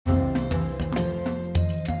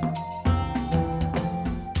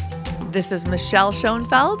This is Michelle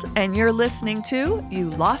Schoenfeld, and you're listening to You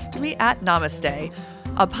Lost Me at Namaste,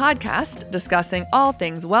 a podcast discussing all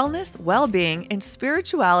things wellness, well-being, and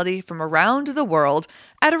spirituality from around the world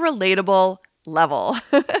at a relatable level.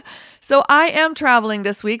 So I am traveling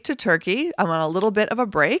this week to Turkey. I'm on a little bit of a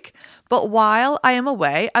break, but while I am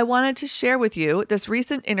away, I wanted to share with you this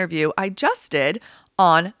recent interview I just did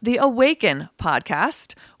on the Awaken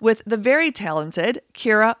podcast with the very talented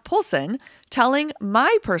Kira Poulsen, telling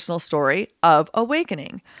my personal story of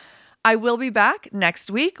awakening. I will be back next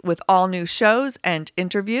week with all new shows and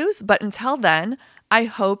interviews, but until then, I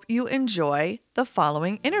hope you enjoy the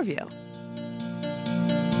following interview.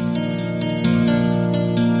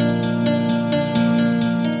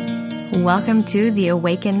 Welcome to the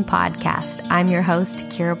Awaken podcast. I'm your host,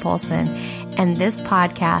 Kira Poulsen, and this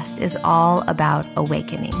podcast is all about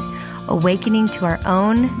awakening. Awakening to our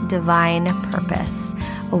own divine purpose,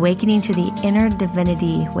 awakening to the inner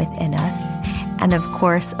divinity within us, and of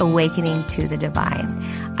course, awakening to the divine.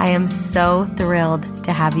 I am so thrilled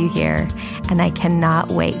to have you here, and I cannot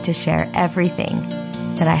wait to share everything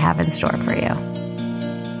that I have in store for you.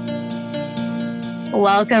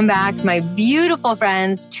 Welcome back, my beautiful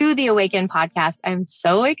friends, to the Awaken podcast. I'm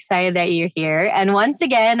so excited that you're here. And once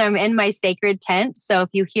again, I'm in my sacred tent. So if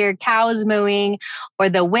you hear cows mooing or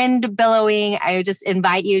the wind billowing, I just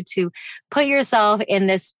invite you to put yourself in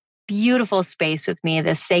this beautiful space with me,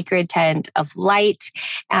 this sacred tent of light.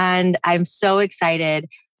 And I'm so excited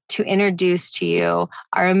to introduce to you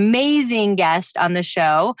our amazing guest on the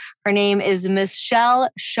show. Her name is Michelle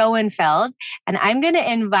Schoenfeld, and I'm going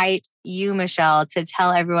to invite you, Michelle, to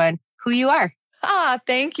tell everyone who you are.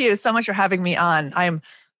 Thank you so much for having me on. I'm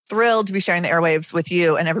thrilled to be sharing the airwaves with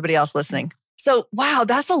you and everybody else listening. So, wow,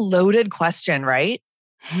 that's a loaded question, right?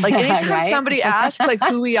 Like anytime Right? Somebody asks like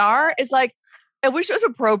who we are, it's like, I wish it was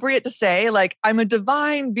appropriate to say, like, I'm a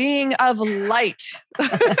divine being of light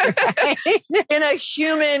in a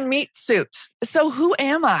human meat suit. So who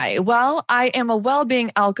am I? Well, I am a well-being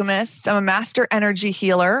alchemist. I'm a master energy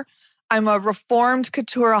healer. I'm a reformed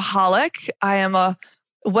coutureaholic. I am a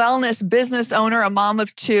wellness business owner, a mom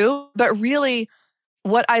of two. But really,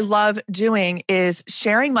 what I love doing is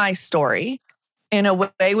sharing my story in a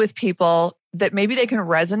way with people that maybe they can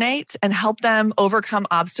resonate and help them overcome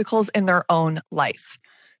obstacles in their own life.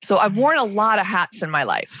 So I've worn a lot of hats in my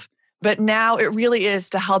life, but now it really is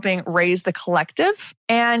to helping raise the collective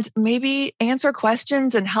and maybe answer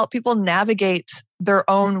questions and help people navigate their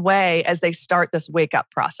own way as they start this wake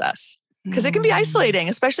up process. Because it can be isolating,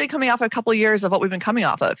 especially coming off a couple of years of what we've been coming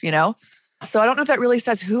off of, you know? So I don't know if that really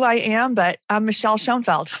says who I am, but I'm Michelle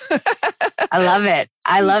Schoenfeld. I love it.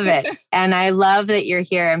 I love it. And I love that you're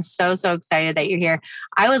here. I'm so excited that you're here.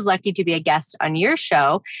 I was lucky to be a guest on your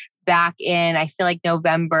show back in, I feel like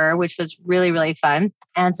November, which was really, really fun.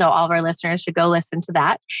 And so all of our listeners should go listen to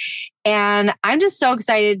that. And I'm just so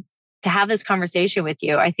excited to have this conversation with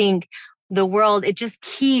you. I think the world, it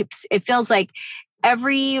feels like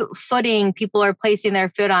every footing people are placing their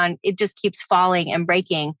foot on, it just keeps falling and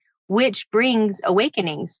breaking, which brings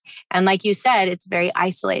awakenings. And like you said, it's very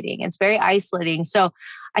isolating. So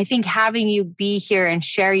I think having you be here and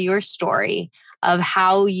share your story of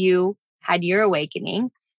how you had your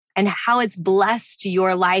awakening and how it's blessed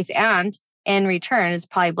your life, and in return, it's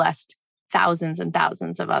probably blessed thousands and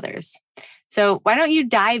thousands of others. So why don't you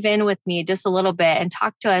dive in with me just a little bit and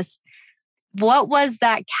talk to us. What was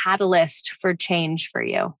that catalyst for change for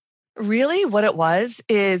you? Really, what it was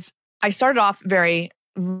is I started off very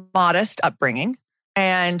modest upbringing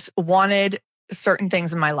and wanted certain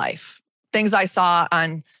things in my life, things I saw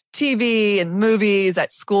on TV and movies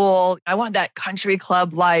at school. I wanted that country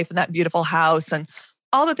club life and that beautiful house and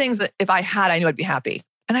all the things that if I had, I knew I'd be happy.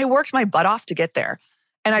 And I worked my butt off to get there.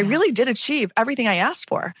 And I really did achieve everything I asked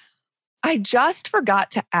for. I just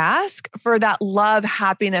forgot to ask for that love,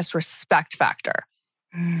 happiness, respect factor.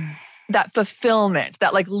 That fulfillment,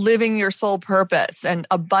 that like living your soul purpose and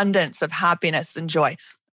abundance of happiness and joy.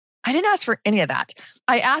 I didn't ask for any of that.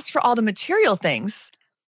 I asked for all the material things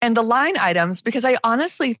and the line items because I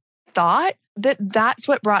honestly thought that that's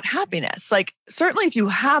what brought happiness. Like certainly if you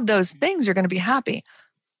have those things, you're going to be happy.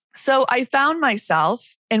 So I found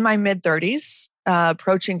myself in my mid-30s,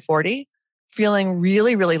 approaching 40, feeling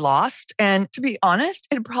really, really lost. And to be honest,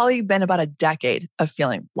 it had probably been about a decade of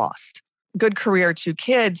feeling lost. Good career, 2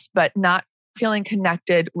 kids, but not feeling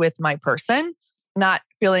connected with my person, not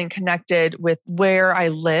feeling connected with where I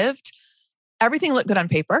lived. Everything looked good on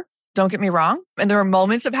paper. Don't get me wrong. And there were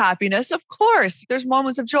moments of happiness. Of course, there's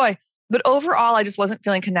moments of joy. But overall, I just wasn't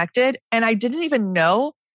feeling connected. And I didn't even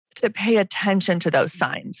know to pay attention to those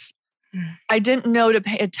signs. I didn't know to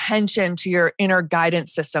pay attention to your inner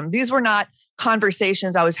guidance system. These were not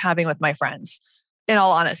conversations I was having with my friends, in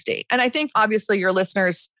all honesty. And I think obviously your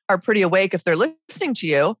listeners are pretty awake if they're listening to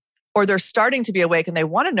you, or they're starting to be awake and they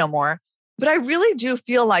want to know more. But I really do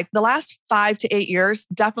feel like the last 5 to 8 years,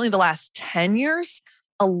 definitely the last 10 years,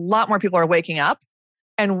 a lot more people are waking up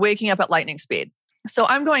and waking up at lightning speed. So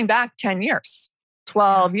I'm going back 10 years,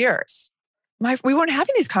 12 years. We weren't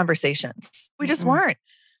having these conversations. We just weren't.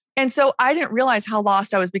 And so I didn't realize how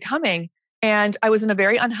lost I was becoming. And I was in a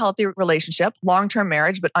very unhealthy relationship, long-term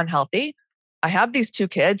marriage, but unhealthy. I have these 2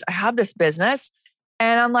 kids. I have this business.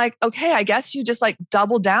 And I'm like, okay, I guess you just like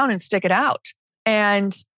double down and stick it out.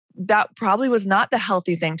 And that probably was not the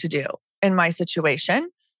healthy thing to do in my situation.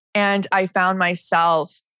 And I found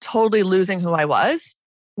myself totally losing who I was,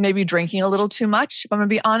 maybe drinking a little too much, if I'm going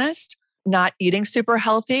to be honest, not eating super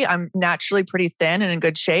healthy. I'm naturally pretty thin and in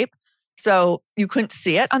good shape. So you couldn't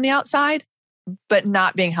see it on the outside, but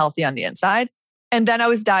not being healthy on the inside. And then I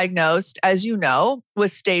was diagnosed, as you know,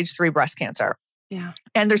 with stage 3 breast cancer. Yeah.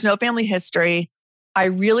 And there's no family history. I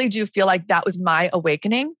really do feel like that was my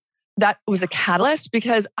awakening. That was a catalyst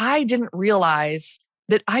because I didn't realize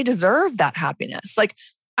that I deserved that happiness. Like,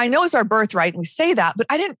 I know it's our birthright and we say that, but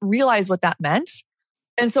I didn't realize what that meant.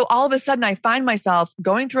 And so all of a sudden I find myself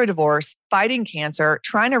going through a divorce, fighting cancer,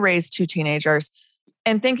 trying to raise 2 teenagers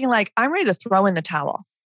and thinking like, I'm ready to throw in the towel.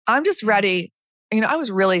 I'm just ready. I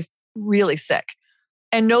was really, really sick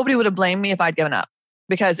and nobody would have blamed me if I'd given up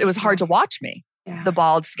because it was hard to watch me. Yeah. The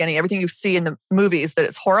bald, skinny, everything you see in the movies that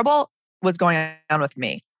it's horrible was going on with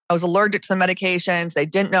me. I was allergic to the medications. They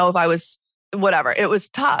didn't know if I was whatever. It was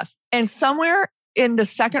tough. And somewhere in the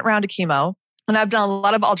second round of chemo, and I've done a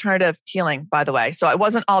lot of alternative healing, by the way. So it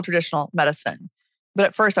wasn't all traditional medicine. But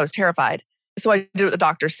at first I was terrified. So I did what the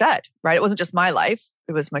doctor said, right? It wasn't just my life.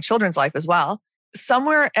 It was my children's life as well.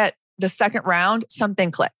 Somewhere at the second round,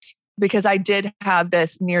 something clicked because I did have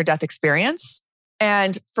this near-death experience.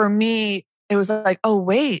 And for me, it was like, oh,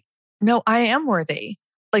 wait, no, I am worthy.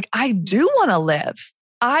 Like, I do want to live.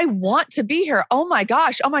 I want to be here. Oh my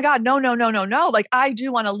gosh. Oh my God. No. Like, I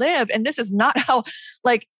do want to live. And this is not how,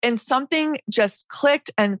 and something just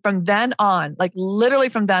clicked. And from then on, like literally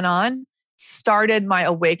from then on, started my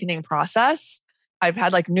awakening process. I've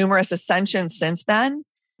had like numerous ascensions since then.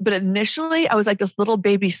 But initially, I was like this little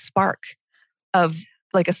baby spark of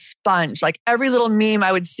like a sponge, like every little meme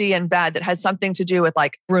I would see in bed that had something to do with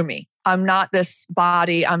like Rumi. I'm not this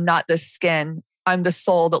body. I'm not this skin. I'm the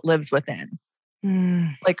soul that lives within.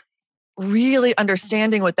 Like really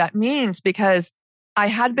understanding what that means because I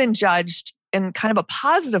had been judged in kind of a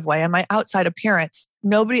positive way on my outside appearance.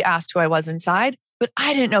 Nobody asked who I was inside, but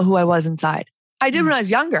I didn't know who I was inside. I did when I was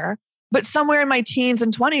younger, but somewhere in my teens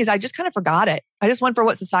and 20s, I just kind of forgot it. I just went for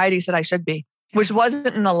what society said I should be, which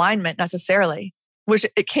wasn't in alignment necessarily, which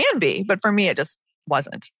it can be, but for me, it just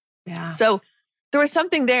wasn't. Yeah. So there was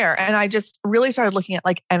something there. And I just really started looking at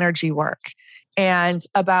like energy work and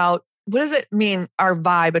about what does it mean our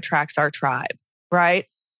vibe attracts our tribe, right?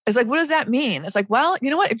 It's like, what does that mean? It's like, well, you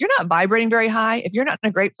know what? If you're not vibrating very high, if you're not in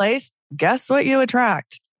a great place, guess what you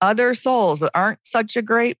attract? Other souls that aren't such a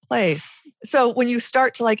great place. So when you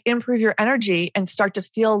start to like improve your energy and start to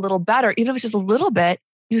feel a little better, even if it's just a little bit,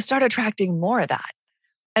 you start attracting more of that.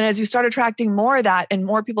 And as you start attracting more of that and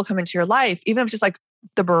more people come into your life, even if it's just like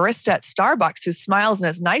the barista at Starbucks who smiles and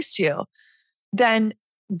is nice to you, then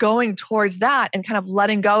going towards that and kind of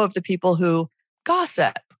letting go of the people who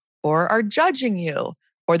gossip or are judging you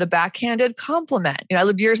or the backhanded compliment. I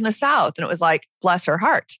lived years in the South and it was like, bless her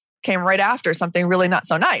heart, came right after something really not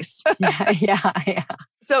so nice. Yeah.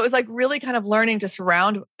 So it was like really kind of learning to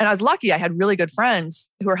surround. And I was lucky I had really good friends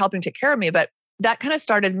who were helping take care of me. But that kind of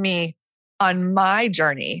started me on my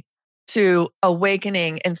journey to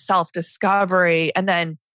awakening and self-discovery. And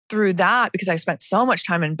then through that, because I spent so much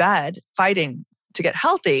time in bed fighting to get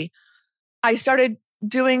healthy, I started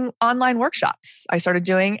doing online workshops. I started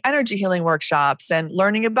doing energy healing workshops and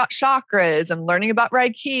learning about chakras and learning about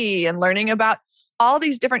Reiki and learning about all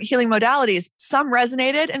these different healing modalities. Some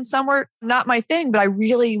resonated and some were not my thing, but I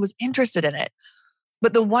really was interested in it.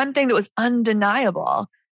 But the one thing that was undeniable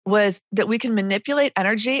was that we can manipulate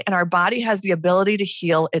energy and our body has the ability to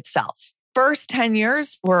heal itself. First 10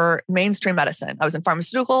 years were mainstream medicine. I was in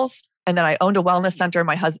pharmaceuticals. And then I owned a wellness center.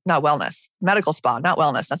 My husband, not wellness, medical spa, not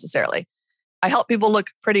wellness necessarily. I help people look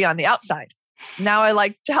pretty on the outside. Now I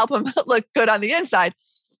like to help them look good on the inside.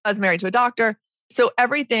 I was married to a doctor. So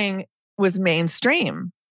everything was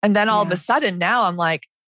mainstream. And then all of a sudden now I'm like,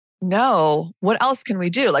 no, what else can we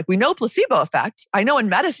do? Like we know placebo effect. I know in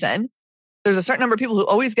medicine, there's a certain number of people who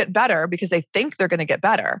always get better because they think they're going to get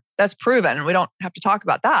better. That's proven. And we don't have to talk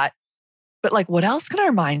about that. but like, what else can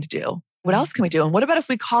our mind do? What else can we do? And what about if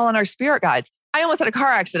we call on our spirit guides? I almost had a car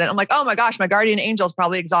accident. I'm like, oh my gosh, my guardian angel is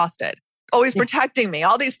probably exhausted, always protecting me.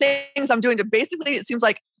 All these things I'm doing to basically, it seems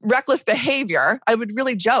like reckless behavior. I would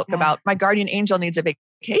really joke about my guardian angel needs a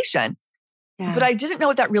vacation. But I didn't know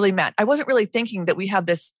what that really meant. I wasn't really thinking that we have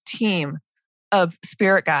this team of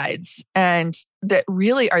spirit guides and that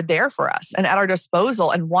really are there for us and at our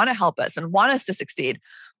disposal and want to help us and want us to succeed.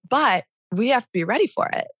 But we have to be ready for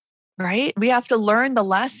it, right? We have to learn the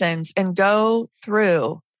lessons and go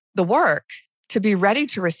through the work to be ready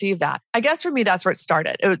to receive that. I guess for me, that's where it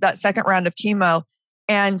started. It was that second round of chemo.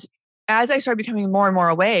 And as I started becoming more and more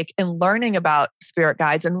awake and learning about spirit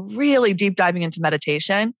guides and really deep diving into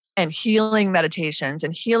meditation and healing meditations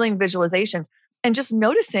and healing visualizations and just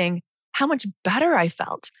noticing how much better I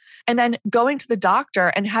felt. And then going to the doctor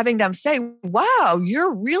and having them say, wow,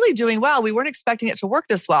 you're really doing well. We weren't expecting it to work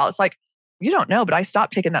this well. It's like, you don't know, but I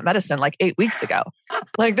stopped taking that medicine like 8 weeks ago.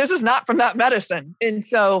 Like, this is not from that medicine. And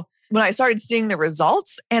so when I started seeing the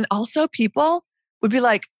results, and also people would be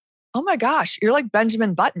like, oh my gosh, you're like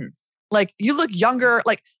Benjamin Button. Like, you look younger.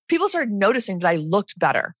 Like, people started noticing that I looked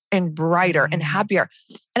better and brighter and happier.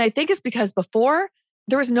 And I think it's because before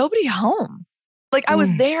there was nobody home. Like, I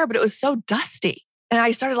was there, but it was so dusty. And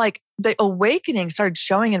I started like, the awakening started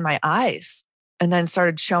showing in my eyes and then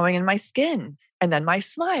started showing in my skin and then my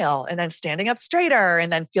smile and then standing up straighter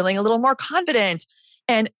and then feeling a little more confident.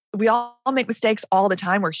 And we all make mistakes all the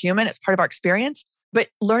time. We're human. It's part of our experience, but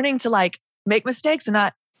learning to like make mistakes and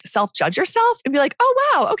not self-judge yourself and be like,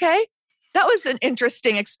 oh, wow, okay, that was an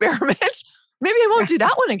interesting experiment. Maybe I won't do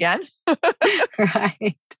that one again.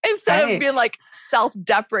 Right. Instead of being like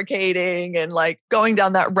self-deprecating and like going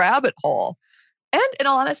down that rabbit hole. And in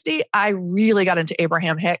all honesty, I really got into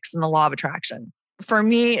Abraham Hicks and the law of attraction. For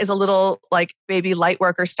me, is a little like baby light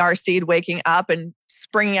worker star seed waking up and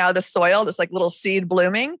springing out of the soil, this like little seed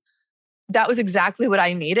blooming. That was exactly what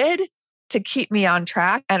I needed to keep me on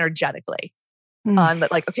track energetically.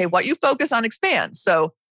 But like, okay, what you focus on expands.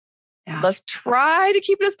 So let's try to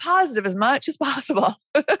keep it as positive as much as possible.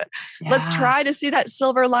 Let's try to see that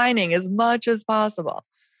silver lining as much as possible.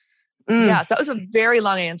 Yeah, so that was a very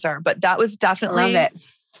long answer, but that was definitely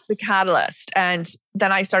the catalyst. And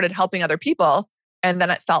then I started helping other people, and then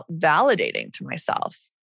it felt validating to myself.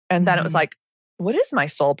 And then it was like, what is my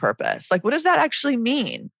soul purpose? Like, what does that actually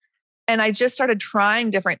mean? And I just started trying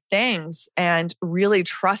different things and really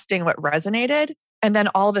trusting what resonated. And then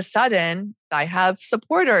all of a sudden, I have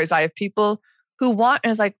supporters. I have people who want,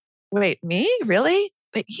 and it's like, wait, me? Really?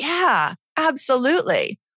 But yeah,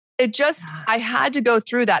 absolutely. It just, I had to go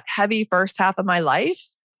through that heavy first half of my life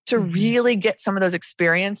to really get some of those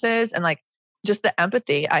experiences and like just the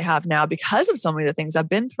empathy I have now because of so many of the things I've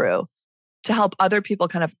been through to help other people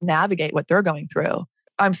kind of navigate what they're going through.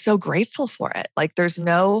 I'm so grateful for it. Like, there's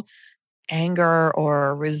no anger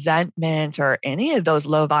or resentment or any of those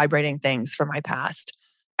low vibrating things from my past.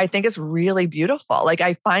 I think it's really beautiful. Like,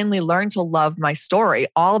 I finally learned to love my story,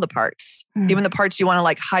 all the parts, even the parts you want to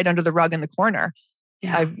like hide under the rug in the corner.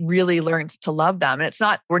 I've really learned to love them. And it's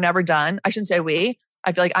not, we're never done. I shouldn't say we.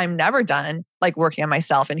 I feel like I'm never done like working on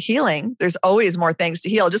myself and healing. There's always more things to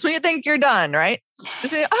heal. Just when you think you're done, right?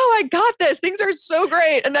 Just think, oh, I got this. Things are so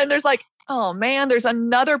great. And then there's like, oh man, there's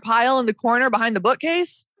another pile in the corner behind the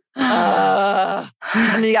bookcase. And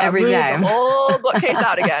then you got to move the whole bookcase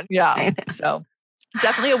out again. Yeah. So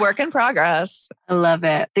definitely a work in progress. I love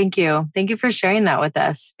it. Thank you. Thank you for sharing that with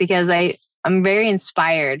us, because I'm very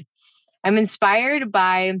inspired. I'm inspired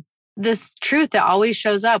by this truth that always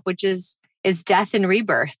shows up, which is it's death and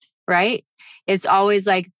rebirth, right? It's always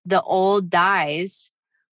like the old dies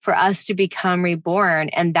for us to become reborn.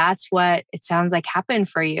 And that's what it sounds like happened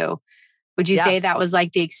for you. Would you say that was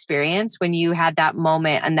like the experience when you had that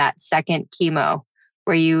moment and that second chemo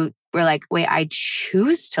where you were like, wait, I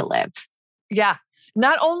choose to live? Yeah.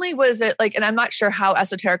 Not only was it like, and I'm not sure how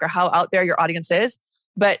esoteric or how out there your audience is,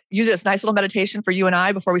 but you did this nice little meditation for you and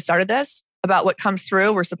I before we started this about what comes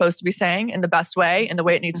through we're supposed to be saying in the best way and the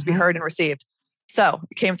way it needs to be heard and received. So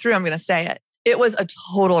it came through, I'm going to say it. It was a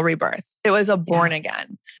total rebirth. It was a born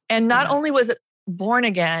again. And not only was it born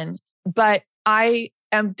again, but I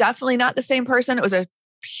am definitely not the same person. It was a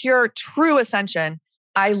pure, true ascension.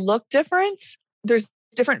 I look different. There's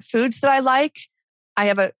different foods that I like. I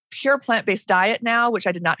have a pure plant-based diet now, which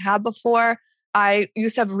I did not have before. I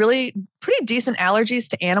used to have really pretty decent allergies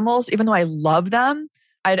to animals, even though I love them.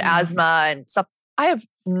 I had asthma and stuff. I have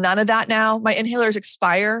none of that now. My inhalers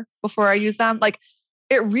expire before I use them. Like,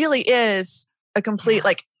 it really is a complete,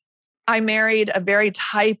 like, I married a very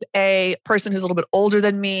type A person who's a little bit older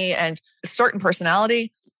than me and a certain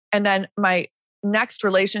personality. And then my next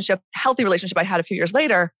relationship, healthy relationship I had a few years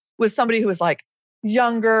later was somebody who was like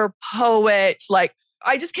younger, poet, like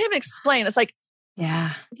I just can't even explain. It's like,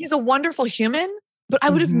 yeah, he's a wonderful human, but I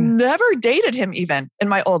would have Mhm. never dated him even in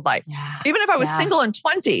my old life. yeah, Even if I was yeah, single and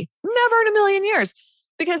 20, never in a million years,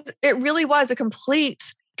 because it really was a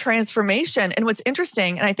complete transformation. And what's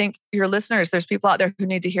interesting, and I think your listeners, there's people out there who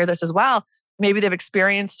need to hear this as well. Maybe they've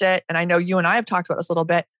experienced it. And I know you and I have talked about this a little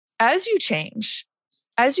bit. As you change,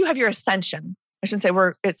 as you have your ascension, I shouldn't say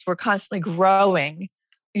we're constantly growing.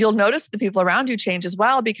 You'll notice the people around you change as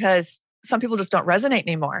well, because some people just don't resonate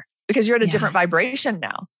anymore because you're at a Yeah. different vibration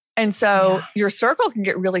now. And so Yeah. your circle can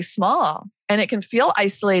get really small and it can feel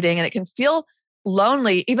isolating and it can feel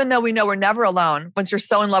lonely, even though we know we're never alone. Once you're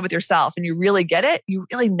so in love with yourself and you really get it, you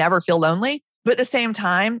really never feel lonely. But at the same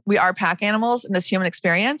time, we are pack animals in this human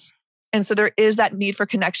experience. And so there is that need for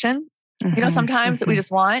connection, Mhm. sometimes that we Mhm.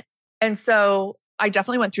 just want. And so I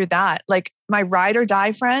definitely went through that. Like my ride or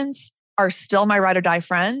die friends are still my ride or die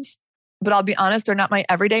friends, but I'll be honest, they're not my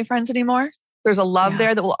everyday friends anymore. There's a love Yeah.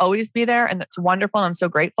 there that will always be there. And that's wonderful. And I'm so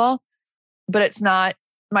grateful, but it's not,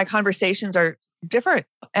 my conversations are different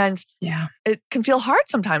and Yeah. it can feel hard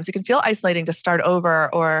sometimes. It can feel isolating to start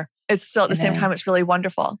over, or it's still at the It same time, is. it's really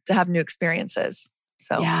wonderful to have new experiences.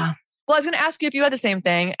 So, Yeah. well, I was going to ask you if you had the same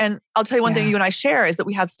thing. And I'll tell you one thing Yeah. you and I share is that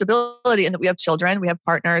we have stability and that we have children, we have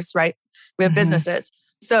partners, right? We have Mhm. businesses.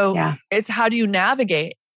 So Yeah. it's how do you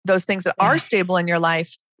navigate those things that Yeah. are stable in your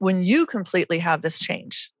life when you completely have this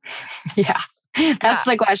change? Yeah. That's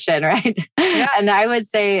the question, right? Yeah. And I would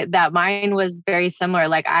say that mine was very similar.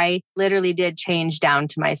 Like I literally did change down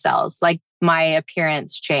to my cells. Like my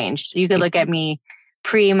appearance changed. You could look at me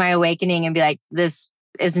pre my awakening and be like, this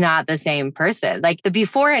is not the same person. Like the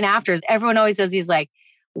before and afters, everyone always says these like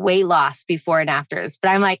weight loss before and afters. But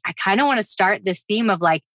I'm like, I kind of want to start this theme of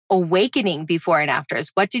like awakening before and afters.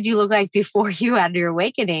 What did you look like before you had your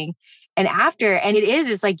awakening and after? And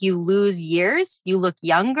it's like you lose years, you look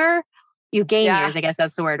younger. You gain Yeah. years, I guess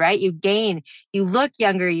that's the word, right? You look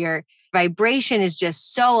younger, your vibration is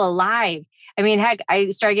just so alive. I mean, heck, I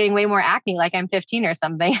started getting way more acne like I'm 15 or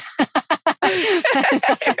something.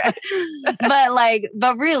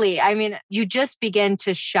 but really, I mean, you just begin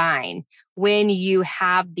to shine when you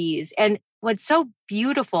have these. And what's so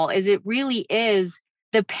beautiful is it really is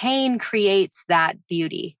the pain creates that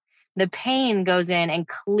beauty. The pain goes in and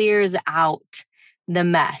clears out the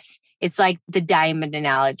mess. It's like the diamond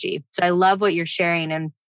analogy. So I love what you're sharing.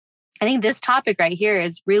 And I think this topic right here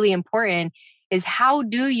is really important is how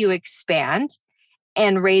do you expand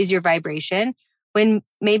and raise your vibration when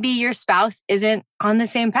maybe your spouse isn't on the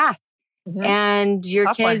same path Mhm. and your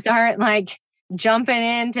Tough one. kids aren't like jumping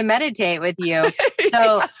in to meditate with you.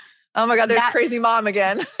 So Yeah. Oh my God, there's that- crazy mom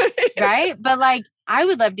again. right? But like, I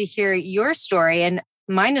would love to hear your story. And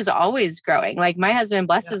mine is always growing. Like my husband,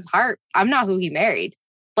 bless his heart, I'm not who he married.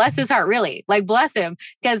 Bless his heart, really. Like bless him,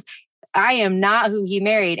 because I am not who he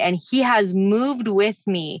married. And he has moved with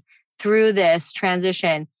me through this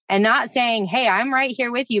transition and not saying, hey, I'm right here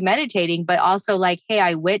with you meditating, but also like, hey,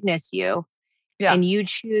 I witness you Yeah. and you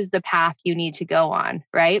choose the path you need to go on,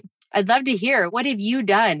 right? I'd love to hear, what have you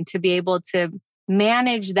done to be able to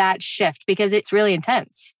manage that shift? Because it's really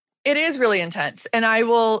intense. It is really intense. And I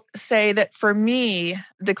will say that for me,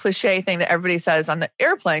 the cliche thing that everybody says on the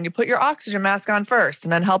airplane, you put your oxygen mask on first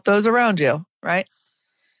and then help those around you, right?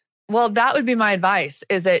 Well, that would be my advice,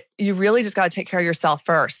 is that you really just got to take care of yourself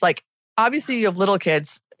first. Like, obviously you have little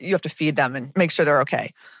kids, you have to feed them and make sure they're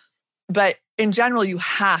okay. But in general, you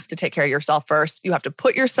have to take care of yourself first. You have to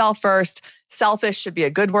put yourself first. Selfish should be a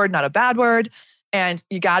good word, not a bad word. And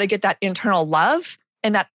you got to get that internal love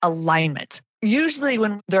and that alignment. Usually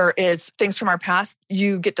when there is things from our past,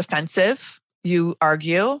 you get defensive, you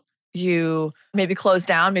argue, you maybe close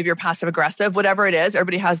down, maybe you're passive aggressive, whatever it is.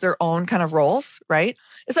 Everybody has their own kind of roles, right?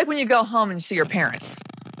 It's like when you go home and you see your parents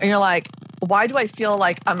and you're like, why do I feel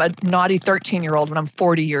like I'm a naughty 13-year-old when I'm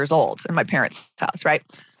 40 years old in my parents' house, right?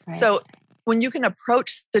 So when you can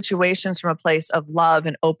approach situations from a place of love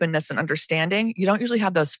and openness and understanding, you don't usually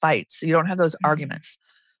have those fights. You don't have those arguments.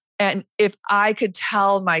 And if I could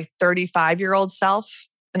tell my 35-year-old self,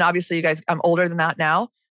 and obviously you guys, I'm older than that now.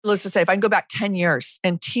 Let's just say if I can go back 10 years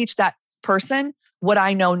and teach that person what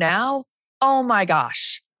I know now, oh my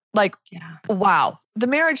gosh. Like, wow. The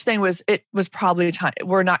marriage thing it was probably time.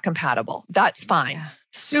 We're not compatible. That's fine. Yeah.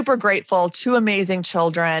 Super grateful, 2 amazing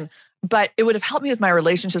children, but it would have helped me with my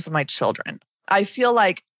relationships with my children. I feel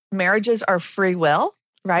like marriages are free will,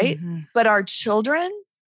 right? Mhm. But our children,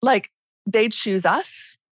 like they choose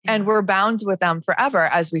us. And we're bound with them forever,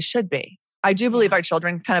 as we should be. I do believe our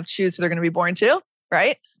children kind of choose who they're going to be born to,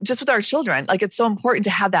 right? Just with our children, like it's so important to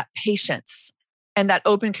have that patience and that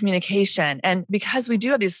open communication. And because we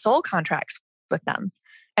do have these soul contracts with them,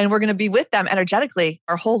 and we're going to be with them energetically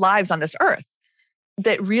our whole lives on this earth,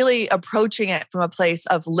 that really approaching it from a place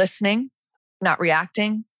of listening, not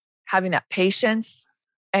reacting, having that patience,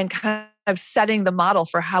 and kind of setting the model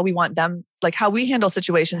for how we want them, like how we handle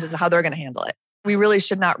situations is how they're going to handle it. We really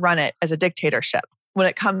should not run it as a dictatorship when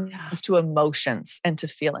it comes to emotions and to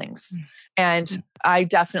feelings. And I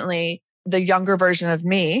definitely, the younger version of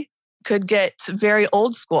me could get very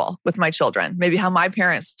old school with my children, maybe how my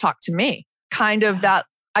parents talked to me, kind of that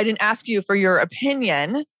I didn't ask you for your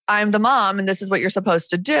opinion. I'm the mom and this is what you're supposed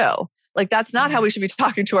to do. Like, that's not how we should be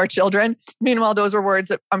talking to our children. Meanwhile, those were words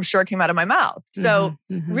that I'm sure came out of my mouth. So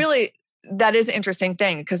really, that is an interesting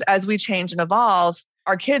thing, because as we change and evolve,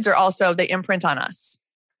 our kids are also, they imprint on us.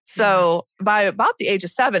 So by about the age of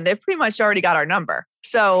 7, they've pretty much already got our number.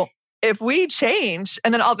 So if we change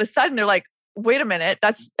and then all of a sudden they're like, wait a minute,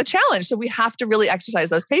 that's a challenge. So we have to really exercise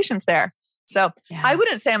those patience there. So I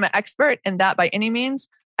wouldn't say I'm an expert in that by any means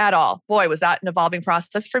at all. Boy, was that an evolving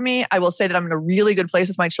process for me. I will say that I'm in a really good place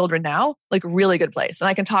with my children now, like really good place. And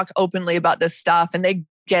I can talk openly about this stuff and they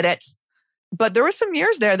get it. But there were some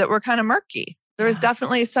years there that were kind of murky. There was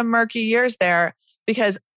definitely some murky years there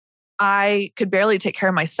because I could barely take care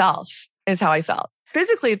of myself, is how I felt.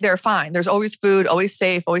 Physically, they're fine. There's always food, always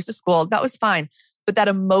safe, always to school. That was fine. But that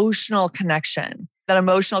emotional connection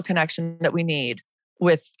that we need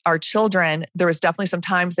with our children, there was definitely some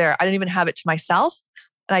times there I didn't even have it to myself.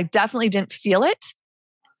 And I definitely didn't feel it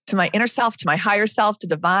to my inner self, to my higher self, to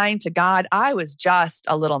divine, to God. I was just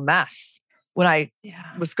a little mess when I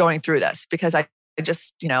was going through this because I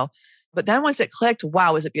just, but then once it clicked,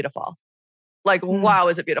 wow, is it beautiful? Like, wow,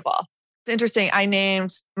 is it beautiful? It's interesting. I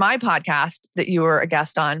named my podcast that you were a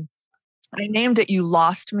guest on, I named it You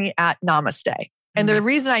Lost Me at Namaste. And the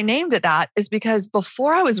reason I named it that is because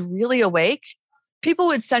before I was really awake, people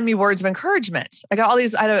would send me words of encouragement. I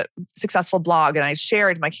had a successful blog and I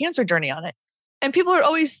shared my cancer journey on it. And people would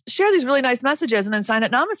always share these really nice messages and then sign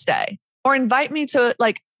at Namaste or invite me to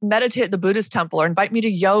like meditate at the Buddhist temple or invite me to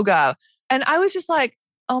yoga. And I was just like,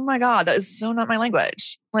 oh my God, that is so not my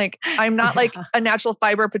language. Like, I'm not like a natural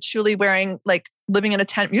fiber patchouli wearing, like living in a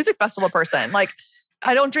tent music festival person. Like,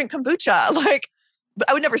 I don't drink kombucha. Like, but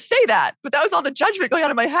I would never say that. But that was all the judgment going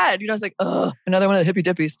on in my head. I was like, oh, another one of the hippie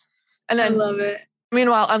dippies. And then, I love it.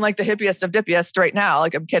 Meanwhile, I'm like the hippiest of dippiest right now.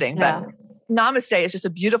 Like, I'm kidding. But Namaste is just a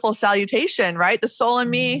beautiful salutation, right? The soul in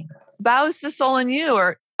me bows to the soul in you,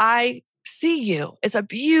 or I see you. It's a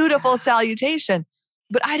beautiful salutation.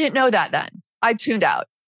 But I didn't know that then. I tuned out.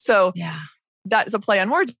 So that is a play on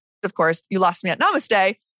words, of course. You lost me at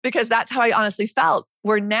Namaste because that's how I honestly felt.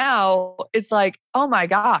 Where now it's like, oh my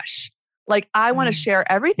gosh, like I want to share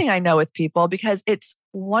everything I know with people because it's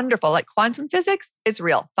wonderful. Like quantum physics, it's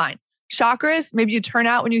real. Fine. Chakras, maybe you turn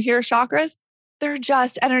out when you hear chakras. They're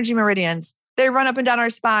just energy meridians. They run up and down our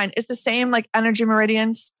spine. It's the same like energy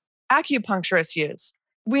meridians acupuncturists use.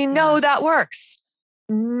 We know that works.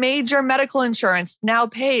 Major medical insurance now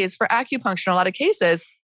pays for acupuncture in a lot of cases.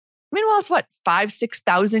 Meanwhile, it's what, 5,000,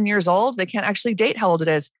 6,000 years old? They can't actually date how old it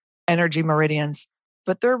is. Energy meridians,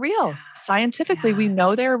 but they're real. Scientifically, we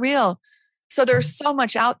know they're real. So there's so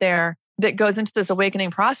much out there that goes into this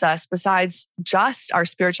awakening process besides just our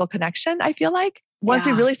spiritual connection, I feel like. Once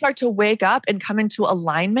we really start to wake up and come into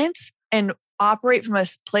alignment and operate from a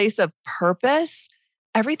place of purpose,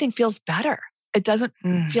 everything feels better. It doesn't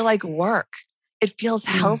feel like work. It feels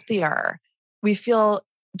healthier. We feel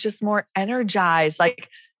just more energized. Like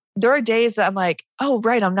there are days that I'm like, oh,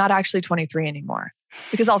 right, I'm not actually 23 anymore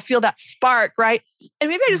because I'll feel that spark, right? And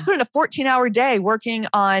maybe I just put in a 14-hour day working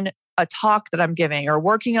on a talk that I'm giving or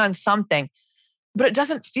working on something, but it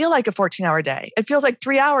doesn't feel like a 14-hour day. It feels like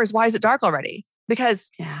 3 hours. Why is it dark already?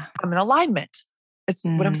 Because I'm in alignment. It's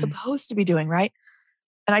what I'm supposed to be doing, right?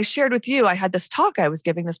 And I shared with you, I had this talk I was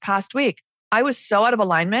giving this past week. I was so out of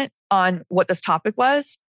alignment on what this topic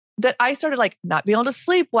was that I started like not being able to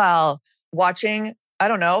sleep well, watching, I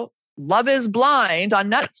don't know, Love is Blind on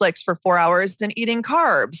Netflix for 4 hours and eating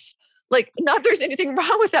carbs. Like, not there's anything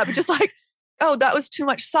wrong with that, but just like, oh, that was too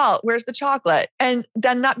much salt. Where's the chocolate? And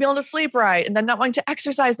then not being able to sleep right. And then not wanting to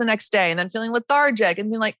exercise the next day and then feeling lethargic and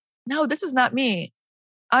being like, no, this is not me.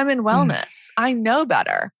 I'm in wellness. I know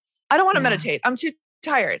better. I don't want to meditate. I'm too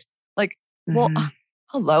tired. Like, well,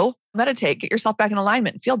 hello, meditate, get yourself back in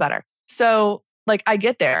alignment and feel better. So like, I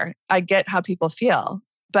get there. I get how people feel,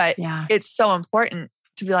 but it's so important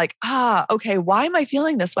to be like, okay, why am I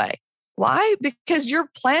feeling this way? Why? Because you're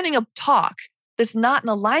planning a talk that's not in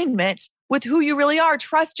alignment with who you really are.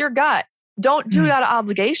 Trust your gut. Don't do it out of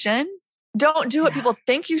obligation. Don't do what people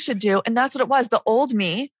think you should do. And that's what it was. The old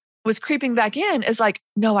me was creeping back in is like,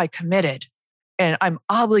 no, I committed and I'm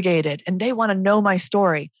obligated and they want to know my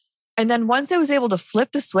story. And then once I was able to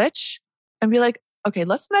flip the switch and be like, okay,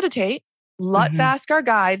 let's meditate. Let's ask our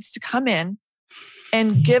guides to come in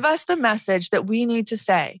and give us the message that we need to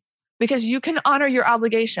say, because you can honor your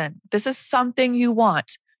obligation. This is something you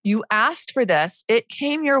want. You asked for this. It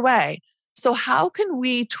came your way. So how can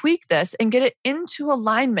we tweak this and get it into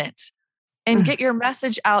alignment and get your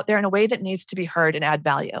message out there in a way that needs to be heard and add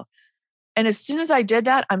value? And as soon as I did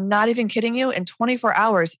that, I'm not even kidding you, in 24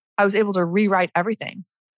 hours, I was able to rewrite everything.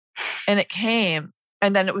 And it came,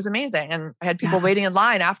 and then it was amazing. And I had people waiting in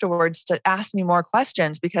line afterwards to ask me more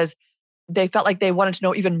questions because they felt like they wanted to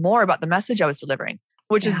know even more about the message I was delivering,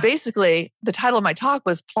 which is basically the title of my talk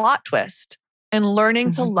was Plot Twist and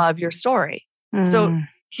Learning to Love Your Story. So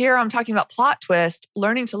here I'm talking about plot twist,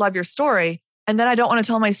 learning to love your story. And then I don't want to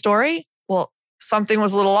tell my story. Well, something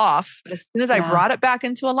was a little off. But as soon as I brought it back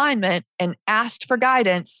into alignment and asked for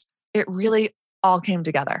guidance, it really all came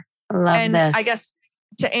together. I love this. I guess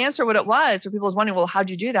to answer what it was, for people was wondering, well, how'd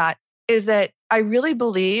you do that? Is that I really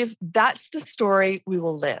believe that's the story we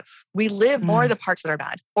will live. We live more of the parts that are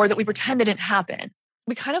bad or that we pretend they didn't happen.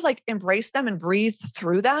 We kind of like embrace them and breathe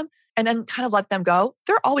through them and then kind of let them go.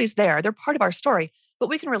 They're always there. They're part of our story, but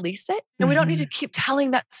we can release it and we don't need to keep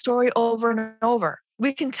telling that story over and over.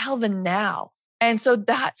 We can tell the now. And so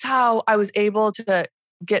that's how I was able to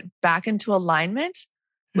get back into alignment,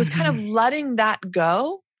 was kind of letting that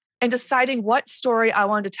go and deciding what story I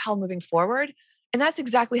wanted to tell moving forward. And that's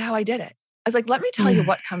exactly how I did it. I was like, let me tell you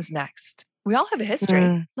what comes next. We all have a history.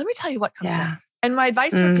 Let me tell you what comes next. And my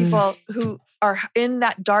advice for people who are in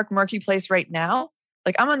that dark, murky place right now,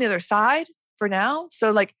 like I'm on the other side for now.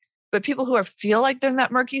 So like, but people who feel like they're in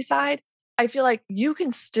that murky side, I feel like you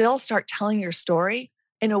can still start telling your story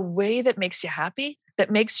in a way that makes you happy, that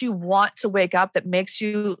makes you want to wake up, that makes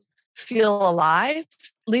you feel alive.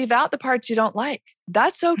 Leave out the parts you don't like.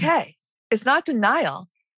 That's okay. It's not denial.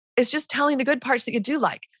 It's just telling the good parts that you do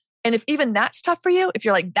like. And if even that's tough for you, if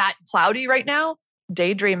you're like that cloudy right now,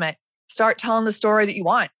 daydream it. Start telling the story that you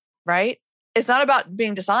want, right? It's not about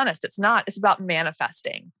being dishonest. It's not. It's about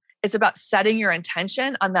manifesting. It's about setting your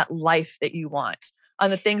intention on that life that you want,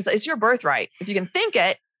 on the things that it's your birthright. If you can think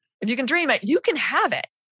it, if you can dream it, you can have it.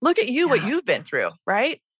 Look at you, what you've been through,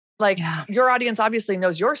 right? Like your audience obviously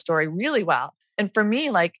knows your story really well. And for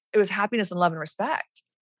me, like it was happiness and love and respect.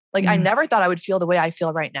 Like I never thought I would feel the way I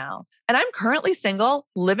feel right now. And I'm currently single,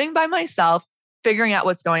 living by myself, figuring out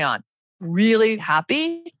what's going on. Really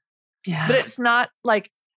happy. Yeah. But it's not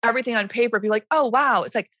like everything on paper be like, oh, wow.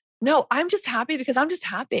 It's like, no, I'm just happy because I'm just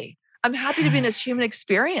happy. I'm happy to be in this human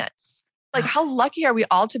experience. Like how lucky are we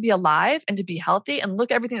all to be alive and to be healthy and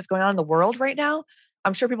look at everything that's going on in the world right now.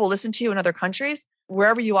 I'm sure people listen to you in other countries,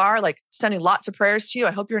 wherever you are, like sending lots of prayers to you.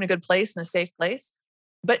 I hope you're in a good place and a safe place.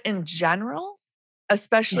 But in general,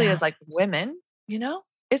 especially as like women, you know,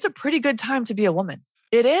 it's a pretty good time to be a woman.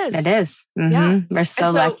 It is. It is. Yeah. We're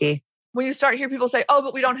so lucky. When you start hear people say, oh,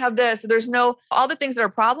 but we don't have this, there's no, all the things that are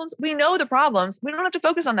problems. We know the problems. We don't have to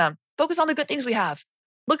focus on them. Focus on the good things we have.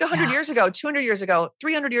 Look 100 years ago, 200 years ago,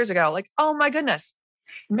 300 years ago, like, oh my goodness,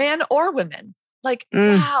 man or women, like,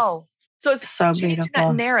 wow. So it's so changing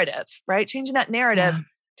that narrative, right? Changing that narrative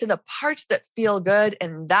to the parts that feel good.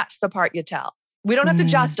 And that's the part you tell. We don't have to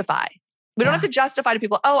justify. We don't have to justify to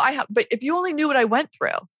people, oh, I have, but if you only knew what I went through,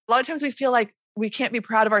 a lot of times we feel like we can't be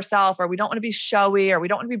proud of ourselves or we don't want to be showy or we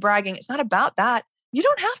don't want to be bragging. It's not about that. You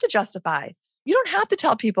don't have to justify. You don't have to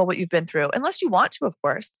tell people what you've been through unless you want to, of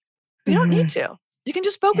course. But you don't need to. You can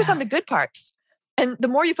just focus on the good parts. And the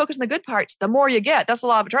more you focus on the good parts, the more you get. That's the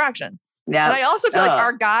law of attraction. Yeah. And I also feel like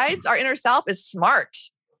our guides, our inner self is smart.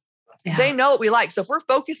 Yeah. They know what we like. So if we're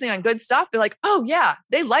focusing on good stuff, they're like, oh yeah,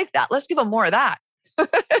 they like that. Let's give them more of that.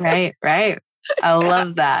 Right. I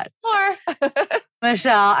love that.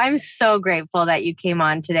 Michelle, I'm so grateful that you came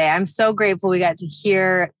on today. I'm so grateful we got to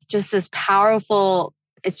hear just this powerful,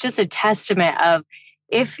 it's just a testament of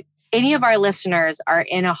if any of our listeners are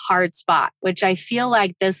in a hard spot, which I feel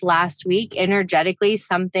like this last week, energetically,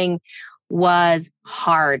 something was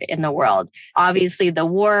hard in the world. Obviously, the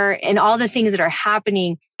war and all the things that are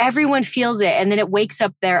happening, everyone feels it. And then it wakes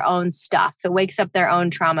up their own stuff. It wakes up their own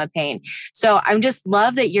trauma pain. So I'm just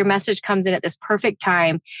love that your message comes in at this perfect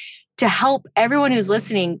time to help everyone who's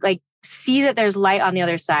listening, like see that there's light on the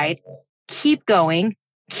other side. Keep going,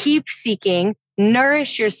 keep seeking,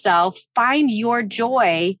 nourish yourself, find your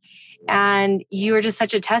joy. And you are just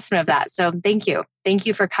such a testament of that. So thank you. Thank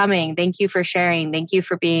you for coming. Thank you for sharing. Thank you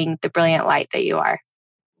for being the brilliant light that you are.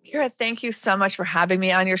 Kira, thank you so much for having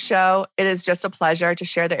me on your show. It is just a pleasure to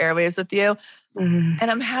share the airwaves with you. And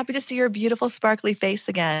I'm happy to see your beautiful, sparkly face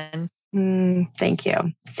again. Thank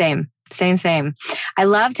you. Same. I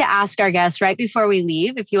love to ask our guests right before we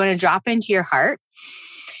leave, if you want to drop into your heart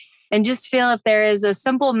and just feel if there is a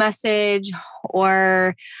simple message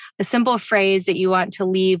or a simple phrase that you want to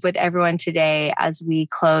leave with everyone today as we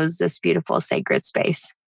close this beautiful sacred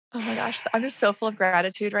space. Oh my gosh, I'm just so full of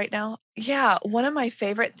gratitude right now. Yeah, one of my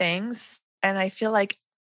favorite things, and I feel like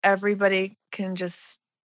everybody can just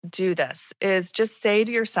do this, is just say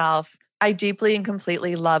to yourself, I deeply and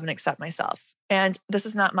completely love and accept myself. And this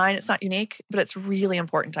is not mine, it's not unique, but it's really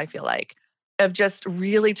important, I feel like, of just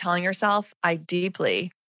really telling yourself, I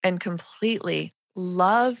deeply and completely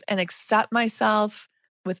love and accept myself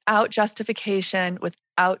without justification,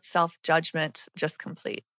 without self-judgment, just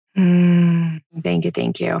complete.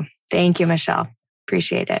 Thank you. Thank you, Michelle.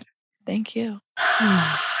 Appreciate it. Thank you.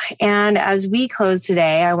 And as we close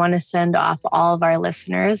today, I want to send off all of our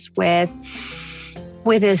listeners with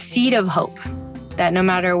a seed of hope that no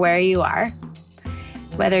matter where you are,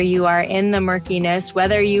 whether you are in the murkiness,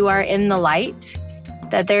 whether you are in the light,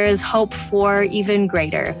 that there is hope for even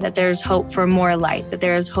greater, that there's hope for more light, that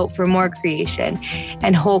there is hope for more creation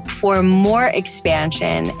and hope for more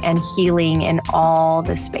expansion and healing in all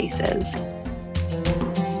the spaces.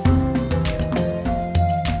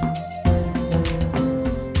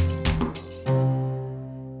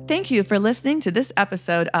 Thank you for listening to this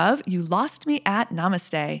episode of You Lost Me at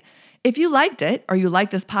Namaste. If you liked it or you like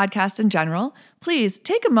this podcast in general, please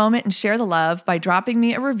take a moment and share the love by dropping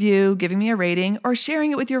me a review, giving me a rating, or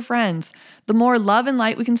sharing it with your friends. The more love and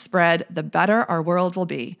light we can spread, the better our world will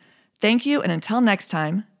be. Thank you, and until next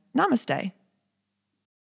time, namaste.